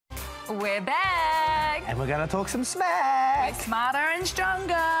We're back. And we're going to talk some smack. We're smarter and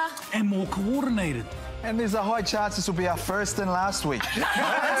stronger. And more coordinated. And there's a high chance this will be our first and last week.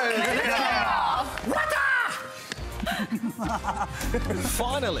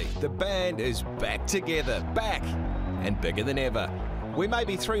 Finally, the band is back together, back and bigger than ever. We may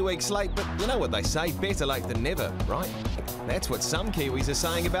be 3 weeks late, but you know what they say, better late than never, right? That's what some Kiwis are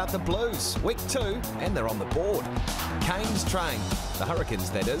saying about the Blues. Week 2, and they're on the board. Kane's train, the Hurricanes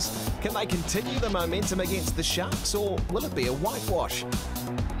that is. Can they continue the momentum against the Sharks, or will it be a whitewash?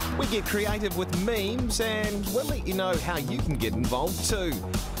 We get creative with memes, and we'll let you know how you can get involved too.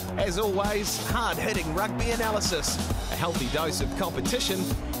 As always, hard-hitting rugby analysis, a healthy dose of competition,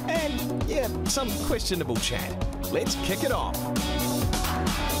 and, yeah, some questionable chat. Let's kick it off.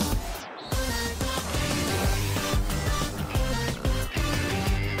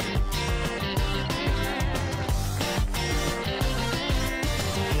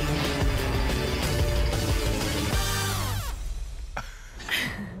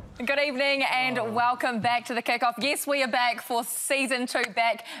 Good evening and welcome back to the kickoff. Yes, we are back for season 2,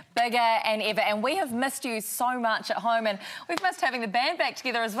 back bigger and ever. And we have missed you so much at home, and we've missed having the band back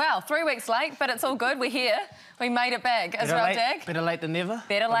together as well. 3 weeks late, but it's all good. We're here. We made it back as well, Dick. Better late than never.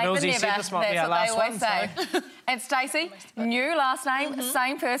 Better late than never. Said this might be our That's what last they always one, say. And Stacey, new last name,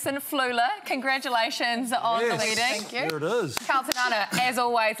 same person, Flula. Congratulations on the wedding. Thank you. There it is. Carlton Anna, as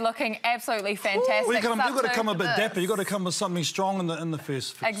always, looking absolutely fantastic. You've got to come a bit dapper. You've got to come with something strong in the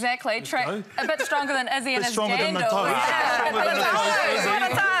first. Exactly. A bit stronger than Izzy and his stronger than the toes. Yeah. Stronger than the toes, Izzy.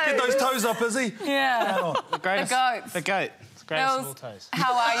 Get those toes up, Izzy. Yeah. The greatest. The goats. The goat. Greatest of all toes.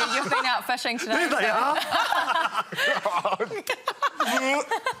 How are you? You've been out fishing today. There they are.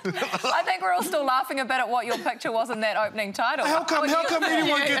 I think we're all still laughing a bit at what your picture was in that opening title. How come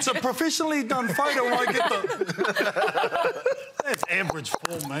anyone gets a professionally done photo and I get the... That's average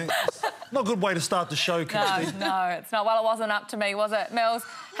form, mate. Not a good way to start the show, Kirsty. No, it's not. Well, it wasn't up to me, was it? Mills,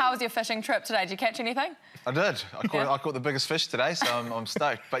 how was your fishing trip today? Did you catch anything? I did. I caught the biggest fish today, so I'm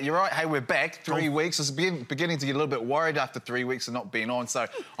stoked. But you're right. Hey, we're back. 3 weeks. I was beginning to get a little bit worried after 3 weeks of not being on, so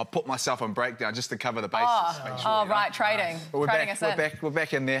I put myself on breakdown just to cover the bases. Right, trading. But we're trading back. us in. We're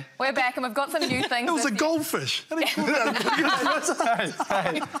back in there. We're back, and we've got some new things. It was a goldfish. How do you call that?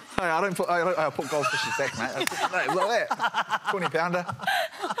 Hey, I put goldfishes back, mate. Look at that. 20-pounder.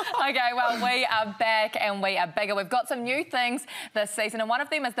 Okay, well, we are back and we are bigger. We've got some new things this season, and one of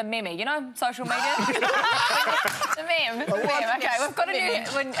them is the meme. You know, social media? The meme. Okay, we've got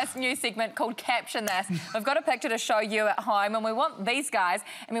a new segment called Caption This. We've got a picture to show you at home, and we want these guys,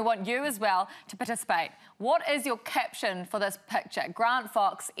 and we want you as well, to participate. What is your caption for this picture? Grant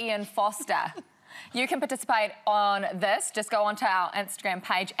Fox, Ian Foster. You can participate on this. Just go onto our Instagram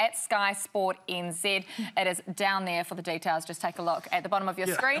page at Sky Sport NZ. It is down there for the details. Just take a look at the bottom of your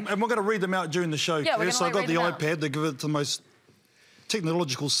screen. And we're going to read them out during the show. Yeah, so I've got the iPad. They give it to the most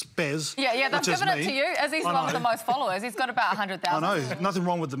technological spaz. Yeah, they've given it to you. Izzy's the one with the most followers. He's got about 100,000. I know. Nothing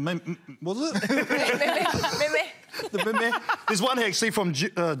wrong with the meme. Was it? Meme. There's one actually from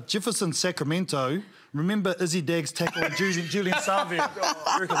Jefferson, Sacramento. Remember Izzy Dagg's tackle on Julian Savia.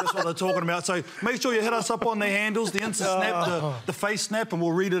 I reckon that's what they're talking about. So make sure you hit us up on the handles, the Insta snap, the face snap, and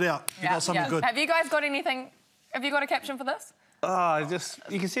we'll read it out. You got something good. Have you guys got anything? Have you got a caption for this?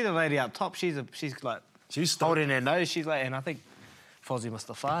 You can see the lady up top. She's holding her nose. She's like, and I think Fozzie must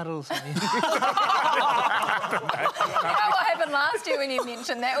have farted or something. What happened last year when you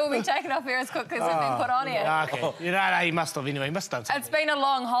mentioned that? We'll be taken off here as quickly as they've been put on here. Okay. You know, he must have anyway. He must have done something. It's been a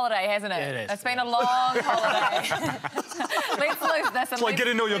long holiday, hasn't it? Yeah, it is. It's been a long holiday. Let's lose this. It's like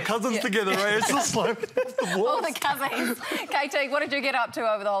getting all your cousins together, right? It's just like all the cousins. KT, what did you get up to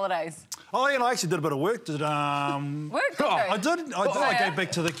over the holidays? Oh, yeah, I actually did a bit of work. Work? Did you? I did. I gave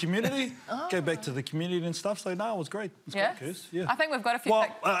back to the community. Gave back to the community and stuff. So, no, it was great. It was great, Kirst. Yeah. I think we've got a few...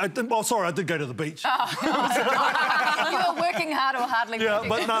 I did go to the beach. You were working hard or hardly working. Yeah,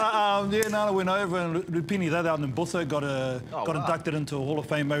 but I went over and Lupini, that out in Butha, got inducted into a Hall of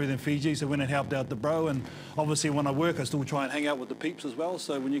Fame over in Fiji, so went and helped out the bro. And obviously when I work, I still try and hang out with the peeps as well.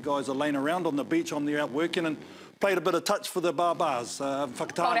 So when you guys are laying around on the beach, I'm there out working and played a bit of touch for the barbars,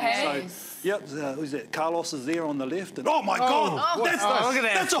 Whakatane. So, yep, who's that? Carlos is there on the left. And, oh, my God! Look at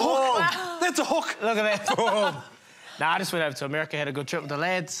that. That's a hook! That's a hook! Look at that. I just went over to America, had a good trip with the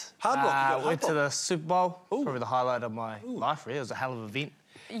lads. Went to the Super Bowl. Probably the highlight of my life, really. It was a hell of an event.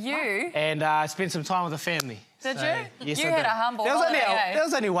 And spent some time with the family. Did you? Yes, you had a humble holiday, That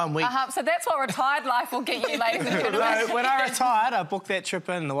was only 1 week. So that's what retired life will get you, ladies and gentlemen. When I retired, I booked that trip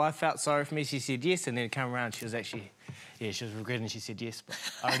in. The wife felt sorry for me. She said yes, and then come around. She was actually Yeah, she was regretting she said yes, but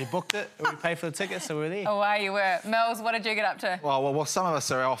I already booked it, already paid for the ticket, so we're there. Away you were. Mills, what did you get up to? Well, some of us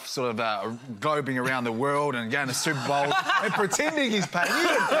are off sort of globing around the world and going to Super Bowl and pretending he's paying. You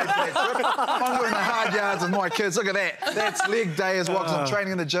didn't pay for that trip. I'm doing the hard yards with my kids. Look at that. That's leg day as well, because I'm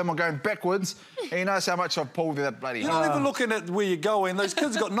training in the gym. I'm going backwards. And he knows how much I've pulled with that bloody... You're not even looking at where you're going. Those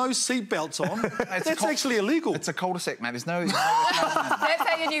kids got no seatbelts on. That's actually illegal. It's a cul-de-sac, mate. There's no... That's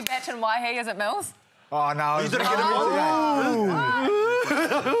how your new batch in Waihi, is it, Mills? Oh, no. You didn't get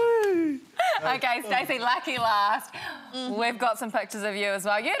him OK, Stacey, lucky last. We've got some pictures of you as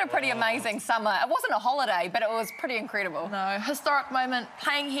well. You had a pretty amazing summer. It wasn't a holiday, but it was pretty incredible. No, historic moment,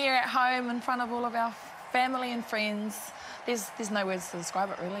 playing here at home in front of all of our family and friends. There's no words to describe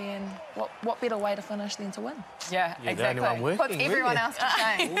it, really, and what better way to finish than to win? Yeah, You're exactly. the only one working, Puts everyone else to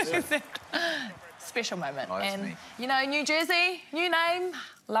shame. Special moment. Oh, and, me. you know, new jersey, new name,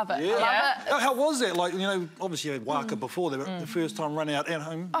 love it. Yeah. I love it. How was that? Like, you know, obviously you had Waka before. The first time running out at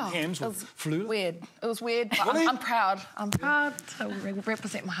home, hams with flu. Weird. It was weird, but Really? I'm proud. I'm proud to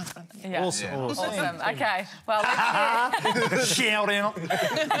represent my husband. Yeah. Awesome. OK, well, let's Shout out.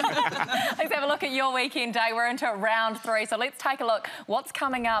 Let's have a look at your weekend day. We're into round 3, so let's take a look what's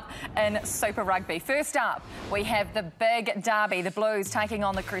coming up in Super Rugby. First up, we have the big derby, the Blues taking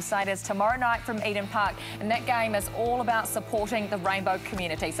on the Crusaders tomorrow night from Eden Park, and that game is all about supporting the rainbow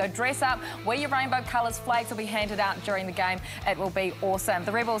community. So dress up, wear your rainbow colours, flags will be handed out during the game. It will be awesome.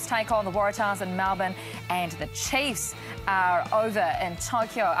 The Rebels take on the Waratahs in Melbourne, and the Chiefs are over in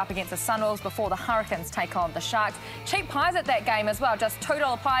Tokyo up against the Sunwolves before the Hurricanes take on the Sharks. Cheap pies at that game as well, just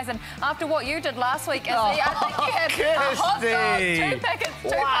 $2 pies, and after what you did last week, Izzy, I think you had a hot dog, 2 packets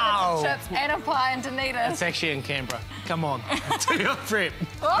of chips and a pie in Dunedin. It's actually in Canberra. Come on. Do your prep.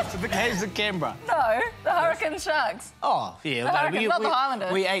 What? It's the case in Canberra. No, the Hurricane Sharks. Oh, yeah. The Hurricanes, not the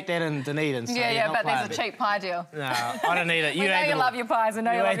Highlanders. We ate that in Dunedin. So Yeah, not but there's a playing. cheap pie deal. No, I don't need it. We know you love your pies. I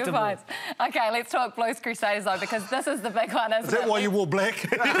know you love ate your them pies. OK, let's talk Blues Crusaders, though, because this is the big one, isn't it? Is that why you wore black?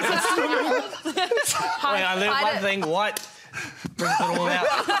 Wait, I learned one thing. White brings it all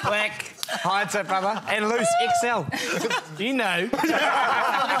out. Black hides it, brother. And loose, XL. You know.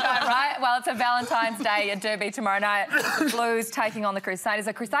 Right? Well, it's a Valentine's Day derby tomorrow night. The Blues taking on the Crusaders.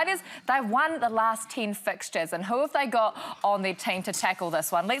 The Crusaders, they've won the last 10 fixtures, and who have they got on their team to tackle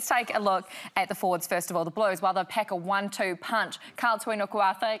this one? Let's take a look at the forwards first of all. The Blues, well, they pack a 1-2 punch. Carl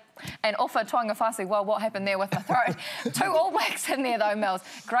Tuinukuate and Ufa Tuangafasi. Well, what happened there with my throat? 2 All Blacks in there, though, Mills.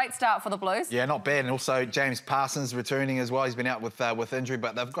 Great start for the Blues. Yeah, not bad. And also James Parsons returning as well. He's been out with injury,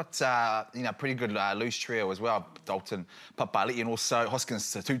 but they've got pretty good loose trio as well. Dalton Papali and also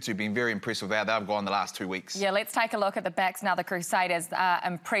Hoskins Tutu being very impressive with how they've gone the last 2 weeks. Yeah, let's take a look at the backs now. The Crusaders are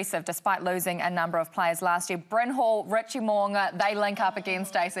impressive despite losing a number of players last year. Bryn Hall, Richie Mo'unga, they link up again,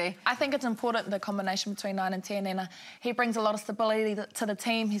 Stacey. I think it's important, the combination between 9 and 10, and he brings a lot of stability to the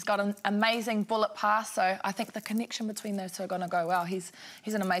team. He's got an amazing bullet pass, so I think the connection between those two are going to go well. He's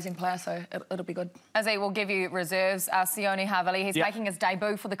an amazing player, so it'll be good. Izzy will give you reserves. Sione Havili, he's making his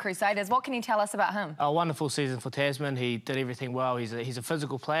debut for the Crusaders. What can you tell us about him? A wonderful season for Tasman. He did everything well. He's a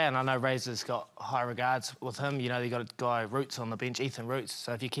physical player, and I know Razor's got high regards with him. You know, they got a guy, Roots, on the bench, Ethan Roots.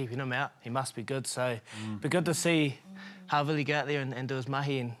 So if you're keeping him out, he must be good. So it'd be good to see Havili go out there and do his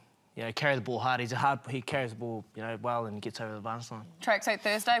mahi and, you know, carry the ball hard. He carries the ball, you know, well and gets over the advance line. Tracksuit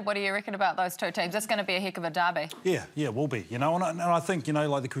Thursday, what do you reckon about those two teams? It's going to be a heck of a derby. Yeah, it will be. You know, and I think, you know,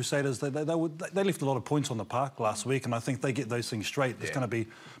 like the Crusaders, they left a lot of points on the park last week, and I think they get those things straight. It's going to be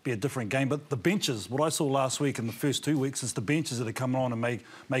a different game. But the benches, what I saw last week in the first 2 weeks, is the benches that are coming on and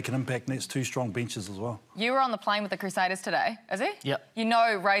make an impact, and that's 2 strong benches as well. You were on the plane with the Crusaders today, is it? Yep. You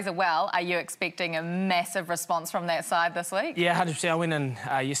know Razor well. Are you expecting a massive response from that side this week? Yeah, 100%. I went in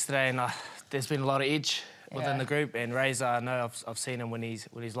yesterday, and there's been a lot of edge within the group, and Razor, I know I've seen him when he's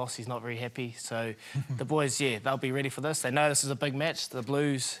lost, he's not very happy. So the boys, they'll be ready for this. They know this is a big match. The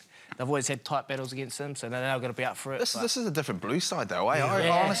Blues, they've always had tight battles against them, so they're now going to be up for it. This is a different Blue side, though. I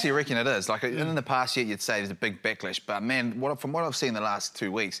honestly reckon it is. Like, in the past year, you'd say there's a big backlash, but, man, from what I've seen the last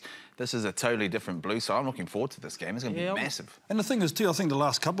 2 weeks, this is a totally different Blue side. I'm looking forward to this game. It's going to be massive. And the thing is, too, I think the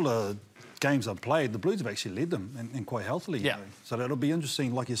last couple of games I've played, the Blues have actually led them and quite healthily. Yeah. You know? So that'll be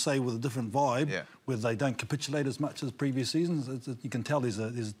interesting, like you say, with a different vibe, where they don't capitulate as much as previous seasons. You can tell there's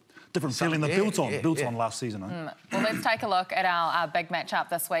a different feeling they're built on last season. Well, let's take a look at our big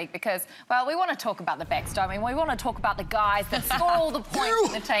match-up this week because, well, we want to talk about the backs, don't we? We want to talk about the guys that score all the points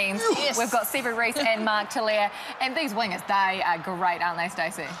in the teams. Yes. We've got Super Reese and Mark Talia, and these wingers, they are great, aren't they,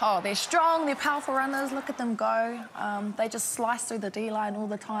 Stacey? Oh, they're strong, they're powerful runners. Look at them go. They just slice through the D-line all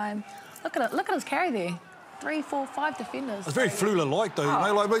the time. Look at his carry there. 3, 4, 5 defenders. It's very Flula-like, though, you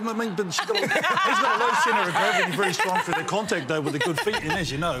know. Like, I mean, but he's got a low centre of gravity, very strong through the contact, though, with the good feet. And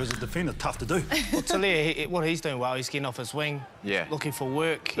as you know, as a defender, tough to do. Well, Talia, what he's doing well, he's getting off his wing, looking for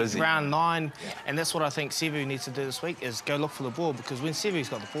work, round 9, and that's what I think Sevu needs to do this week, is go look for the ball, because when Sevu's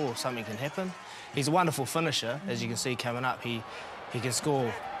got the ball, something can happen. He's a wonderful finisher, as you can see coming up. He can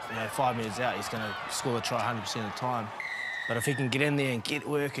score, 5 metres out, he's going to score the try 100% of the time. But if he can get in there and get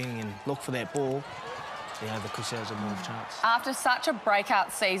working and look for that ball, the Crusaders have more of a chance. After such a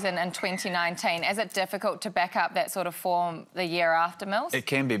breakout season in 2019, is it difficult to back up that sort of form the year after, Mills? It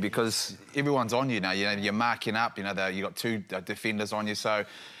can be, because everyone's on you now. You're marking up. You've got 2 defenders on you, so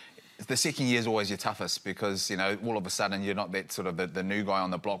the second year is always your toughest, because all of a sudden you're not that sort of the new guy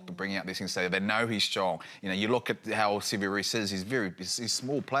on the block bringing out these things. So they know he's strong. You look at how Super Rugby is. He's a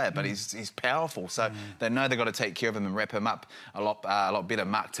small player, but he's powerful. So they know they've got to take care of him and wrap him up a lot better.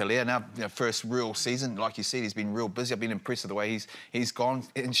 Mark Talia now, first real season, like you said, he's been real busy. I've been impressed with the way he's gone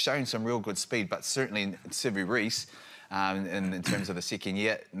and shown some real good speed. But certainly in Super Rugby, in terms of the second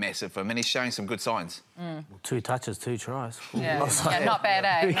year, massive for him, and he's showing some good signs. Well, 2 touches, 2 tries. Yeah, not bad,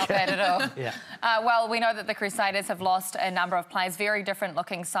 eh? Not bad at all. Yeah. Well, we know that the Crusaders have lost a number of players, very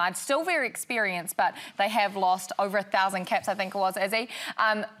different-looking side, still very experienced, but they have lost over 1,000 caps, I think it was, Izzy.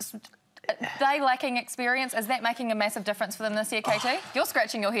 They lacking experience. Is that making a massive difference for them this year, KT? You're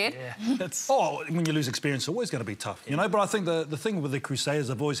scratching your head. Yeah. When you lose experience, it's always going to be tough, But I think the thing with the Crusaders,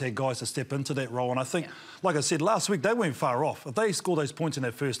 they've always had guys to step into that role. And I think, like I said, last week, they weren't far off. If they score those points in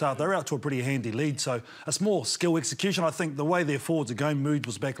that first half, they're out to a pretty handy lead. So it's more skill execution. I think the way their forwards are going, Mood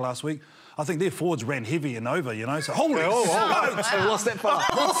was back last week, I think their forwards ran heavy and over, So holy we lost that far.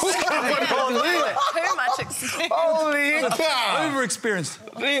 Too much experience. Holy cow! over-experienced.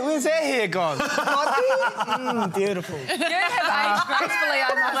 Where's that hair gone? Beautiful. You have aged gracefully,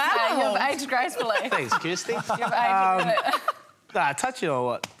 I must say. You have aged gracefully. Thanks, Kirsty. You've aged touching on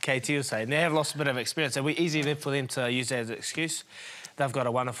what KT was saying, they have lost a bit of experience. It'll be easy for them to use that as an excuse. They've got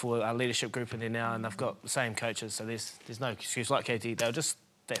a wonderful leadership group in there now, and they've got the same coaches, so there's no excuse. Like KT, they were just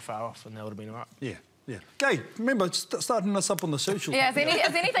that far off, and they would have been all right. Yeah. Gay, remember, starting us up on the social. Yeah, is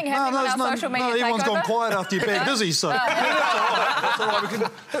anything happening on our social media? No, everyone's takeover? gone quiet after you bagged Izzy, so... That's all right, we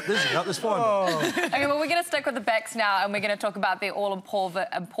can hit Izzy up, that's fine. OK, well, we're going to stick with the backs now, and we're going to talk about the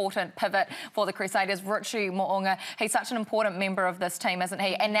all-important pivot for the Crusaders, Richie Mo'unga. He's such an important member of this team, isn't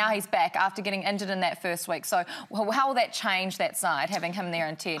he? And now he's back after getting injured in that first week. So how will that change that side, having him there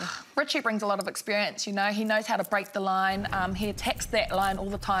in 10? Richie brings a lot of experience, He knows how to break the line. He attacks that line all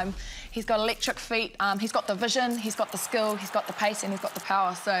the time. He's got electric feet. He's got the vision, he's got the skill, he's got the pace, and he's got the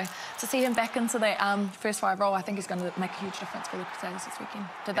power. So to see him back into that first 5 role, I think is going to make a huge difference for the Crusaders this weekend.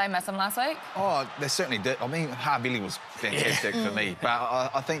 Did they miss him last week? Oh, they certainly did. I mean, Harvey was fantastic for me. But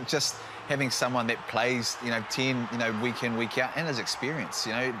I think just having someone that plays, 10, week in, week out, and his experience,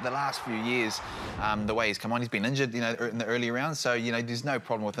 the last few years, the way he's come on, he's been injured, in the early rounds, so, there's no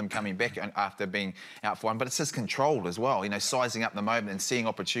problem with him coming back after being out for one, but it's his control as well, sizing up the moment and seeing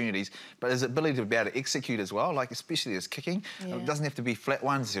opportunities, but his ability to be able to execute as well, like especially his kicking. It doesn't have to be flat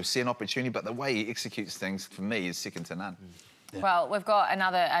ones, he'll see an opportunity, but the way he executes things, for me, is second to none. Yeah. Well, we've got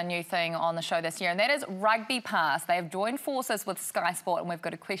a new thing on the show this year, and that is Rugby Pass. They have joined forces with Sky Sport, and we've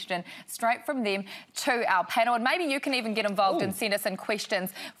got a question straight from them to our panel. And maybe you can even get involved and send us in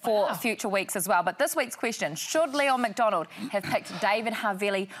questions for future weeks as well. But this week's question, should Leon McDonald have picked David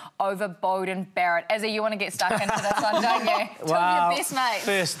Havili over Bowden Barrett? Izzy, you want to get stuck into this one, don't you? Two of your best mates.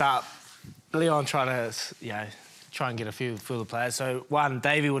 First up, Leon trying to, try and get a few of the players. So, one,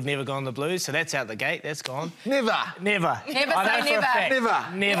 Davey would never go on the Blues, so that's out the gate, that's gone. Never. Never say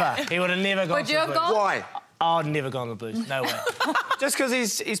never. Never. He would have never gone Would you have gone? Why? I'd never go on the Blues, no way. Just because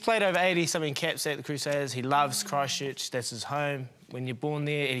he's played over 80-something caps at the Crusaders. He loves Christchurch, that's his home. When you're born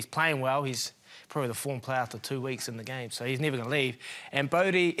there, and he's playing well, he's probably the form player after 2 weeks in the game, so he's never going to leave. And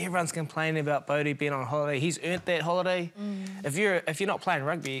Bodie, everyone's complaining about Bodie being on holiday. He's earned that holiday. If you're not playing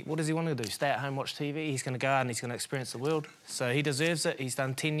rugby, what does he want to do? Stay at home, watch TV? He's going to go out and he's going to experience the world. So he deserves it. He's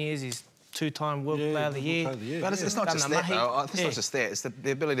done 10 years. He's 2-time World Player of the Year. But it's not just that, though. It's not just that. It's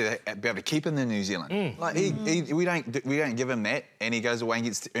the ability to be able to keep him in New Zealand. Like we don't give him that, and he goes away and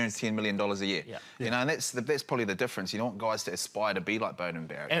earns $10 million a year. And that's probably the difference. You don't want guys to aspire to be like Bowden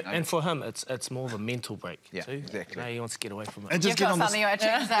Barrett. And for him, it's more of a mental break too. Exactly. He wants to get away from it. And just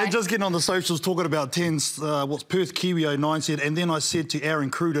getting on the socials, talking about 10s, what's Perth Kiwi 09 said, and then I said to Aaron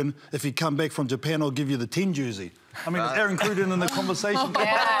Cruden, if he'd come back from Japan, I'll give you the 10 jersey. I mean, is Aaron Cruden in the conversation?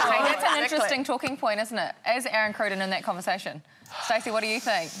 That's an interesting talking point, isn't it? Is Aaron Cruden in that conversation? Stacey, what do you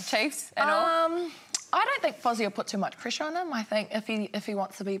think? Chiefs and all? I don't think Fozzie will put too much pressure on him. I think if he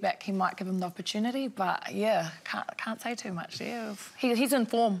wants to be back, he might give him the opportunity. But yeah, can't say too much. Yeah, he's in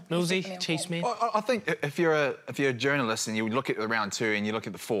form. Millsy, Chiefs man. I think if you're a journalist and you look at the round 2 and you look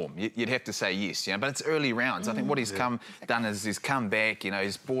at the form, you'd have to say yes, you know. But it's early rounds. I think what he's done is he's come back. You know,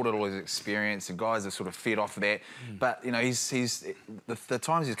 he's brought all his experience, and guys are sort of fed off of that. But you know, the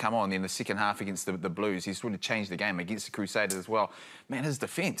times he's come on in the second half against the Blues, he's sort of changed the game against the Crusaders as well. Man, his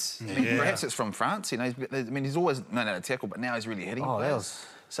defence. I mean, perhaps it's from France. You know, he's always known how to tackle, but now he's really hitting. Oh, that was...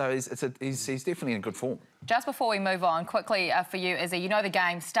 So he's definitely in good form. Just before we move on, quickly for you, Izzy, you know the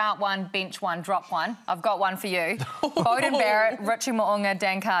game. Start one, bench one, drop one. I've got one for you. Bowden Barrett, Richie Mo'unga,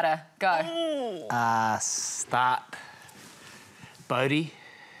 Dan Carter. Go. Start Bodie.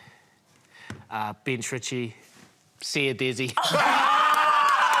 Bench Richie. See you, Desi.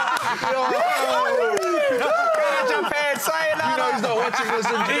 Say it now. You know he's not watching this.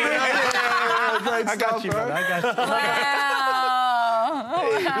 I got you, brother. I got you. Wow.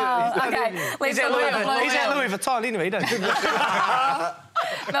 OK, let's He's at Louis Vuitton anyway, he doesn't.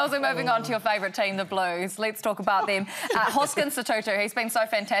 Millsy, moving on to your favourite team, the Blues. Let's talk about them. Hoskins Sotutu, he's been so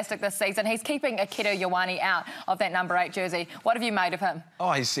fantastic this season. He's keeping Akito Ioane out of that number 8 jersey. What have you made of him?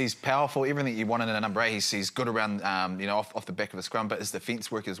 Oh, he's powerful. Everything you want in a number 8. He's good around, you know, off the back of the scrum, but his defence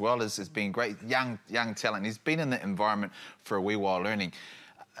work as well has been great. Young talent. He's been in the environment for a wee while learning.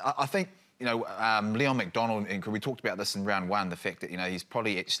 I think, you know, Leon McDonald, and we talked about this in round 1, the fact that, you know, he's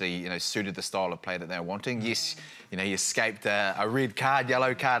probably actually, you know, suited the style of play that they're wanting. Yes, you know, he escaped a red card,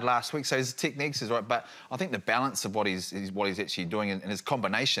 yellow card last week, so his techniques is right, but I think the balance of what he's actually doing and his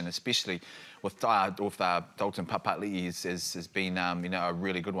combination, especially with Dalton Papali'i, has been, you know, a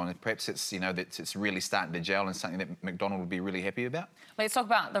really good one. Perhaps it's, you know, that it's really starting to gel and something that McDonald would be really happy about. Let's talk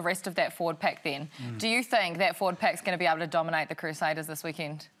about the rest of that forward pack then. Do you think that forward pack's going to be able to dominate the Crusaders this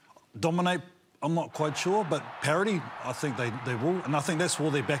weekend? Dominate, I'm not quite sure, but parity, I think they will, and I think that's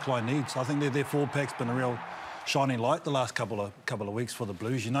all their backline needs. I think their forward pack's been a real shining light the last couple of weeks for the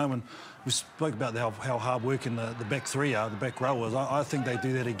Blues. You know, when we spoke about how hard working the back 3 are, the back row is, I think they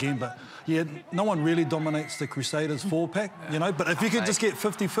do that again. But yeah, no one really dominates the Crusaders forward pack, you know. But if you can just get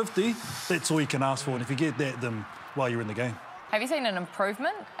 50-50, that's all you can ask for. And if you get that, then well, you're in the game. Have you seen an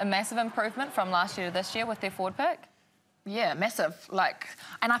improvement, a massive improvement from last year to this year with their forward pack? Yeah, massive.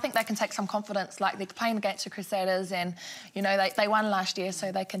 And I think they can take some confidence. Like, they're playing against the Crusaders, and you know they won last year,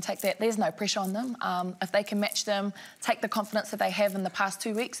 so they can take that. There's no pressure on them. If they can match them, take the confidence that they have in the past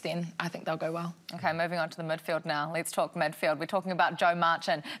 2 weeks, then I think they'll go well. OK, moving on to the midfield now. Let's talk midfield. We're talking about Joe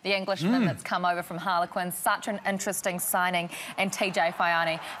Marchant, the Englishman that's come over from Harlequins. Such an interesting signing, and TJ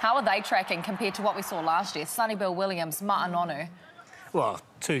Faiani. How are they tracking compared to what we saw last year? Sonny Bill Williams, Ma'anonu. Well,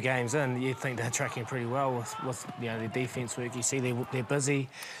 2 games in, you'd think they're tracking pretty well with you know, their defence work. You see they're busy.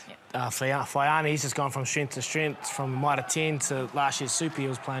 Yep. Faiani's just gone from strength to strength, from Mitre 10 to last year's Super. He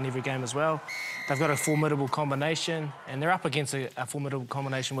was playing every game as well. They've got a formidable combination, and they're up against a formidable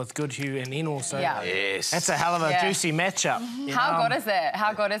combination with Goodhue and Enor. So yes, that's a hell of a juicy matchup. How good is that?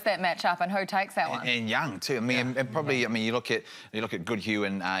 How good is that matchup, and who takes that one? And young too. I mean, and probably. I mean, you look at Goodhue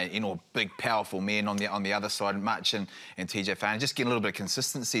and Enor, big powerful men on the other side. Marchant and TJ Faiani just getting a little bit of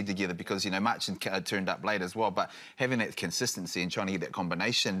consistency together, because you know Marchant turned up late as well, but having that consistency and trying to get that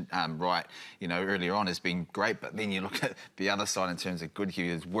combination right, you know, earlier on has been great. But then you look at the other side in terms of Goodhue,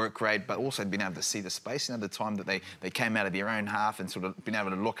 his work rate, but also being able to see the space. You know, the time that they came out of their own half and sort of been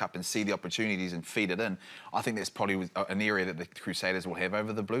able to look up and see the opportunities and feed it in. I think that's probably an area that the Crusaders will have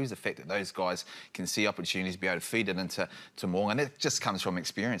over the Blues, the fact that those guys can see opportunities, be able to feed it into Moore. And it just comes from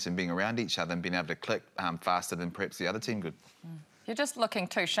experience and being around each other and being able to click faster than perhaps the other team could. You're just looking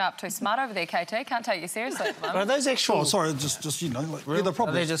too sharp, too smart over there, KT. Can't take you seriously at the moment. Are those actual... Oh, sorry, just you know, like, yeah, the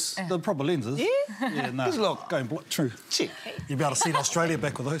proper lenses. Yeah? Yeah, no. Look. Going true. Shit. You'll be able to see Australia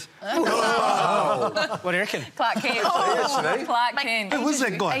back with those. Oh. What do you reckon? Clark Kent. Clark Kent. Who was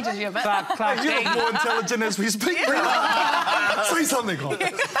that guy? Ages you a bit. Clark You're Kent. more intelligent as we speak. Say something,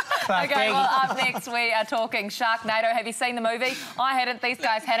 guys. OK, well, up next we are talking Sharknado. Have you seen the movie? I hadn't, these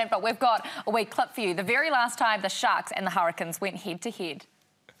guys hadn't, but we've got a wee clip for you. The very last time the Sharks and the Hurricanes went head-to-head.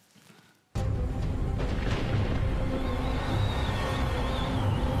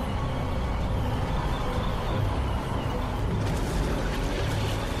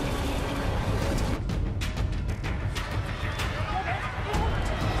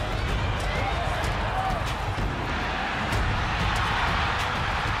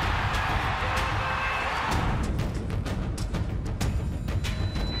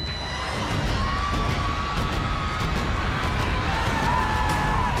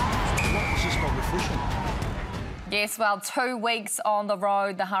 Yes, well, 2 weeks on the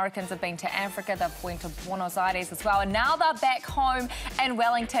road. The Hurricanes have been to Africa, they've went to Buenos Aires as well, and now they're back home in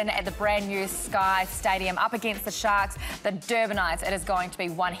Wellington at the brand new Sky Stadium up against the Sharks, the Durbanites. It is going to be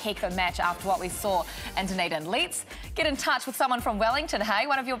one heck of a match after what we saw in Dunedin. Let's get in touch with someone from Wellington, hey?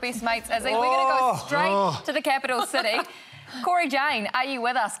 One of your best mates, Izzy. We're going to go straight to the capital city. Corey Jane, are you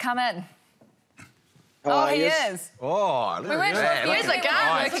with us? Come in. Oh, he is. Oh, look we went to a music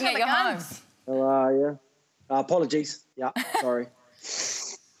game looking at your home. Yeah. Apologies. Yeah, sorry.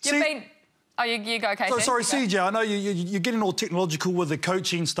 You've been... Oh, you go, Casey. Sorry, CJ, I know you're getting all technological with the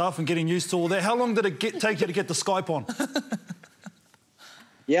coaching stuff and getting used to all that. How long did it take you to get the Skype on?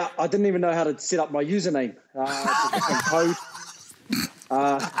 Yeah, I didn't even know how to set up my username. It's a different code.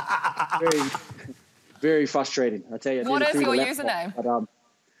 Very frustrating, I tell you. What is your username? But,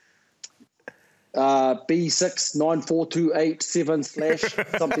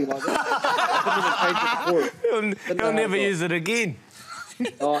 B694287/ something like that. I didn't even change it. He'll never use it again.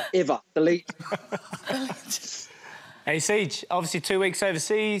 Ever. Delete. Hey, Siege, obviously 2 weeks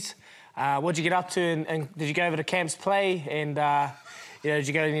overseas. What did you get up to? And did you go over to Camps Play? And did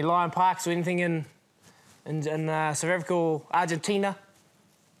you go to any lion parks or anything in South Africa or Argentina?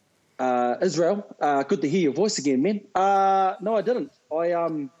 Israel. Good to hear your voice again, man. No, I didn't.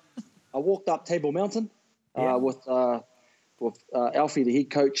 I walked up Table Mountain with Alfie, the head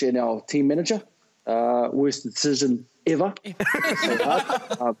coach, and our team manager. Worst decision ever. So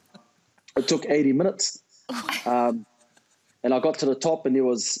hard. It took 80 minutes. And I got to the top and there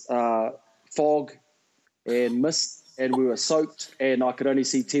was fog and mist and we were soaked and I could only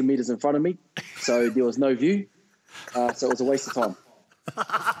see 10 metres in front of me. So there was no view. So it was a waste of time.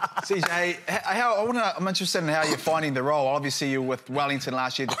 CJ, I'm interested in how you're finding the role. Obviously, you were with Wellington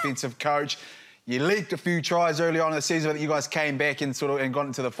last year, defensive coach. You leaked a few tries early on in the season, but you guys came back and and got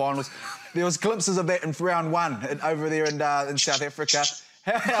into the finals. There was glimpses of that in round one over there in South Africa.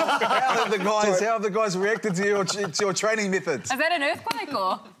 How have the guys reacted to your training methods? Is that an earthquake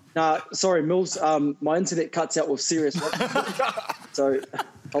or? Sorry, Mills. My internet cuts out with serious work. So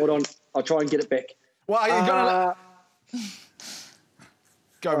hold on, I'll try and get it back. Well, are you going to...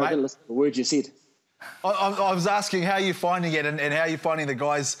 Go, mate. I didn't listen to the words you said. I was asking how you're finding it and how you're finding the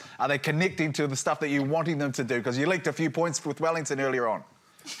guys. Are they connecting to the stuff that you're wanting them to do? Because you leaked a few points with Wellington earlier on.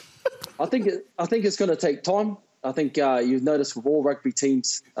 I think it's going to take time. I think you've noticed with all rugby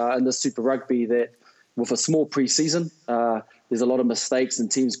teams in the Super Rugby that with a small pre-season, there's a lot of mistakes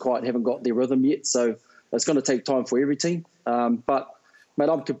and teams quite haven't got their rhythm yet. So it's going to take time for every team. But, mate,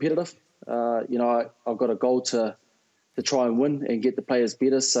 I'm competitive. I've got a goal to try and win and get the players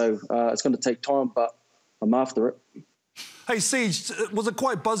better. So it's going to take time, but I'm after it. Hey, Siege, was it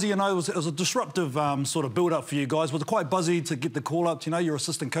quite buzzy? It was a disruptive sort of build-up for you guys. Was it quite buzzy to get the call-up? You're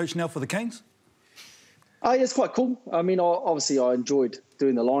assistant coach now for the Canes? Yeah, it's quite cool. I mean, obviously I enjoyed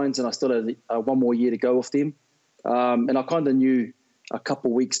doing the Lions and I still had one more year to go with them. And I kind of knew a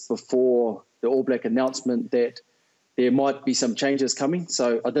couple of weeks before the All Black announcement that there might be some changes coming.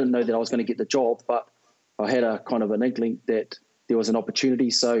 So I didn't know that I was going to get the job, but I had a kind of an inkling that there was an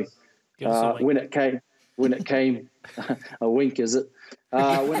opportunity. So when it came, a wink, is it?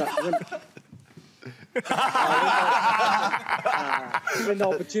 When the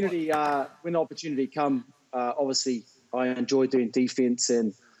opportunity come, obviously I enjoy doing defence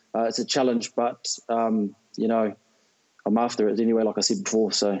and it's a challenge, but I'm after it anyway, like I said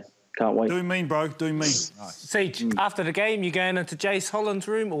before. So can't wait. Doing mean, bro. Doing mean. Nice. Siege, after the game, you going into Jace Holland's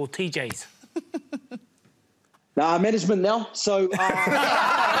room or TJ's? Management now. So. He's a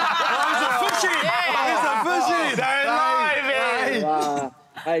fishy. Don't lie, man.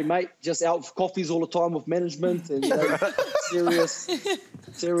 Hey, mate, just out for coffees all the time with management and serious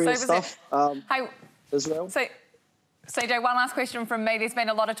stuff as well. So, CJ, one last question from me. There's been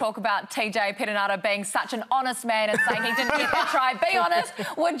a lot of talk about TJ Pettinato being such an honest man and saying he didn't get that try. Be honest,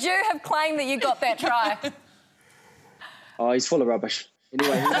 would you have claimed that you got that try? Oh, he's full of rubbish.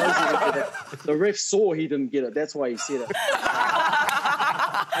 Anyway, he knows he didn't get it. The ref saw he didn't get it. That's why he said it.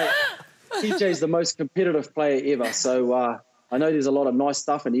 Hey, TJ's the most competitive player ever. So I know there's a lot of nice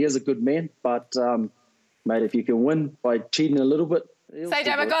stuff and he is a good man. But, mate, if you can win by cheating a little bit.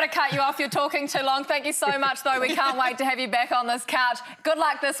 CJ, we've got to cut you off. You're talking too long. Thank you so much, though. We can't wait to have you back on this couch. Good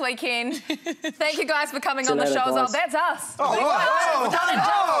luck this weekend. Thank you guys for coming on the show as well. That's us. Jeez.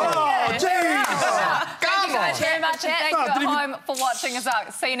 Thank you guys very much and thank you at home for watching us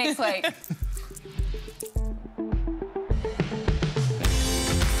out. See you next week.